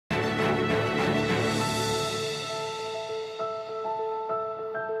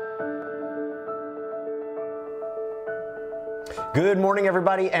Good morning,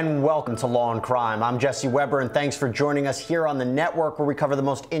 everybody, and welcome to Law and Crime. I'm Jesse Weber, and thanks for joining us here on the network, where we cover the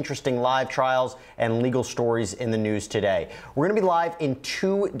most interesting live trials and legal stories in the news today. We're going to be live in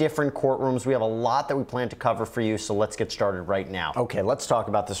two different courtrooms. We have a lot that we plan to cover for you, so let's get started right now. Okay, let's talk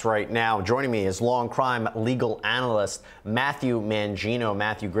about this right now. Joining me is Law and Crime legal analyst Matthew Mangino.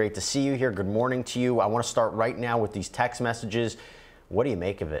 Matthew, great to see you here. Good morning to you. I want to start right now with these text messages. What do you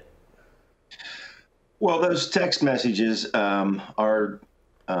make of it? Well, those text messages are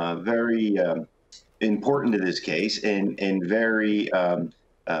very important to this case and very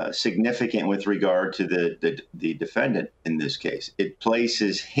significant with regard to the defendant in this case. It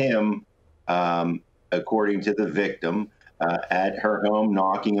places him, according to the victim, at her home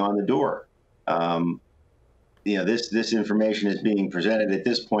knocking on the door. This information is being presented at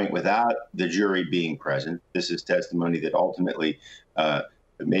this point without the jury being present. This is testimony that ultimately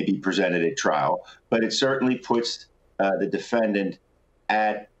may be presented at trial, but it certainly puts the defendant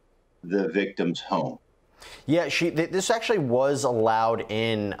at the victim's home. Yeah, this actually was allowed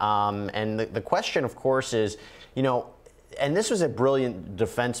in, and the question, of course, is, and this was a brilliant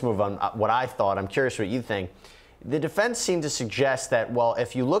defense move on what I thought. I'm curious what you think. The defense seemed to suggest that, well,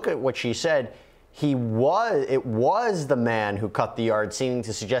 if you look at what she said, it was the man who cut the yard, seeming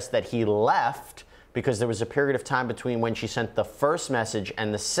to suggest that he left because there was a period of time between when she sent the first message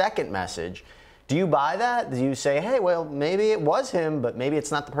and the second message. Do you buy that? Do you say, hey, well, maybe it was him, but maybe it's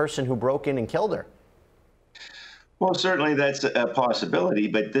not the person who broke in and killed her? Well, certainly that's a possibility,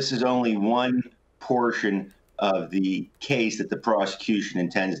 but this is only one portion of the case that the prosecution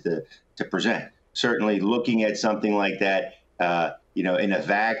intends to present. Certainly looking at something like that, in a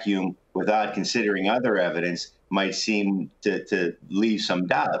vacuum without considering other evidence might seem to leave some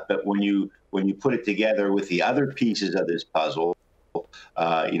doubt. But when you put it together with the other pieces of this puzzle,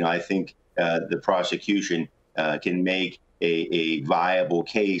 I think the prosecution can make a viable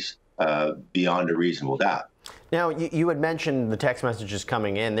case beyond a reasonable doubt. Now, you had mentioned the text messages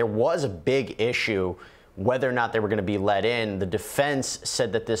coming in. There was a big issue whether or not they were going to be let in. The defense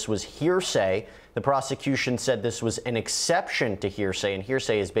said that this was hearsay. The prosecution said this was an exception to hearsay, and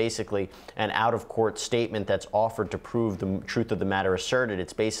hearsay is basically an out-of-court statement that's offered to prove the truth of the matter asserted.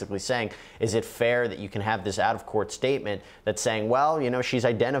 It's basically saying, is it fair that you can have this out-of-court statement that's saying, well, she's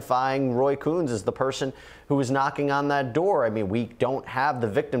identifying Roy Coons as the person who was knocking on that door. I mean, we don't have the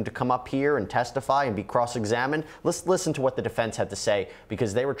victim to come up here and testify and be cross-examined. Let's listen to what the defense had to say,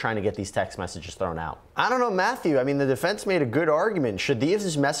 because they were trying to get these text messages thrown out. I don't know, Matthew. I mean, the defense made a good argument. Should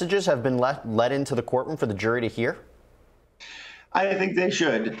these messages have been let into the courtroom for the jury to hear? I think they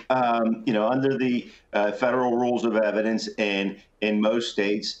should. Under the federal rules of evidence, and in most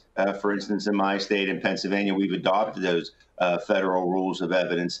states, for instance, in my state, in Pennsylvania, we've adopted those federal rules of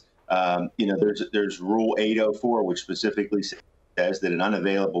evidence. There's Rule 804, which specifically says that an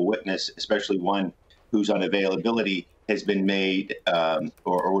unavailable witness, especially one whose unavailability has been made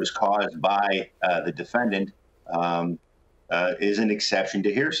or was caused by the defendant, is an exception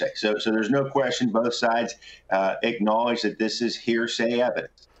to hearsay. So there's no question both sides acknowledge that this is hearsay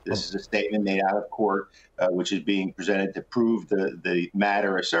evidence. This is a statement made out of court, which is being presented to prove the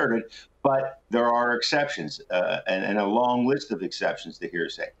matter asserted. But there are exceptions, and a long list of exceptions to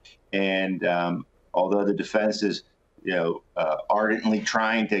hearsay. And although the defense is, ardently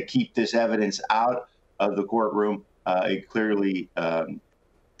trying to keep this evidence out of the courtroom, it clearly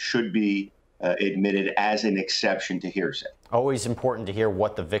should be admitted as an exception to hearsay. Always important to hear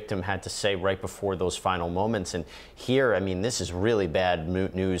what the victim had to say right before those final moments. And here, I mean, this is really bad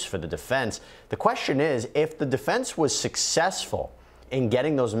news for the defense. The question is, if the defense was successful in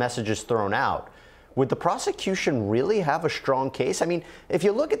getting those messages thrown out, would the prosecution really have a strong case? I mean, if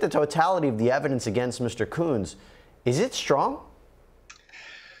you look at the totality of the evidence against Mr. Coons, is it strong?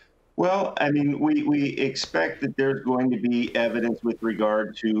 Well, I mean, we expect that there's going to be evidence with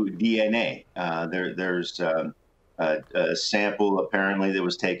regard to DNA. There's a sample apparently that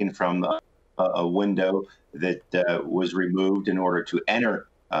was taken from a window that was removed in order to enter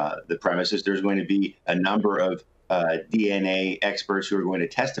the premises. There's going to be a number of DNA experts who are going to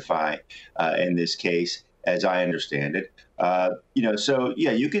testify in this case, as I understand it. So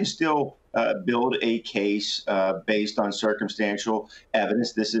yeah, you can still build a case based on circumstantial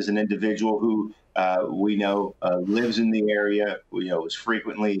evidence. This is an individual who we know lives in the area, is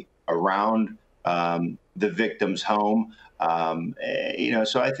frequently around the victim's home.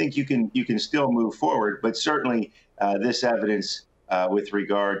 So I think you can still move forward, but certainly this evidence with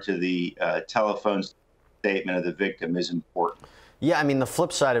regard to the telephone statement of the victim is important. Yeah, I mean, the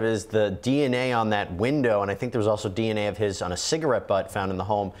flip side of it is the DNA on that window, and I think there was also DNA of his on a cigarette butt found in the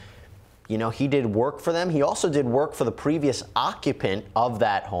home. You know, he did work for them. He also did work for the previous occupant of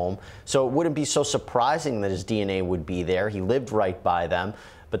that home. So it wouldn't be so surprising that his DNA would be there. He lived right by them.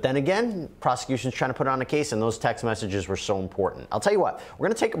 But then again, prosecution's trying to put on a case, and those text messages were so important. I'll tell you what, we're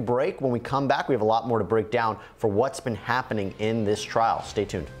going to take a break. When we come back, we have a lot more to break down for what's been happening in this trial. Stay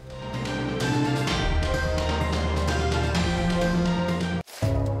tuned.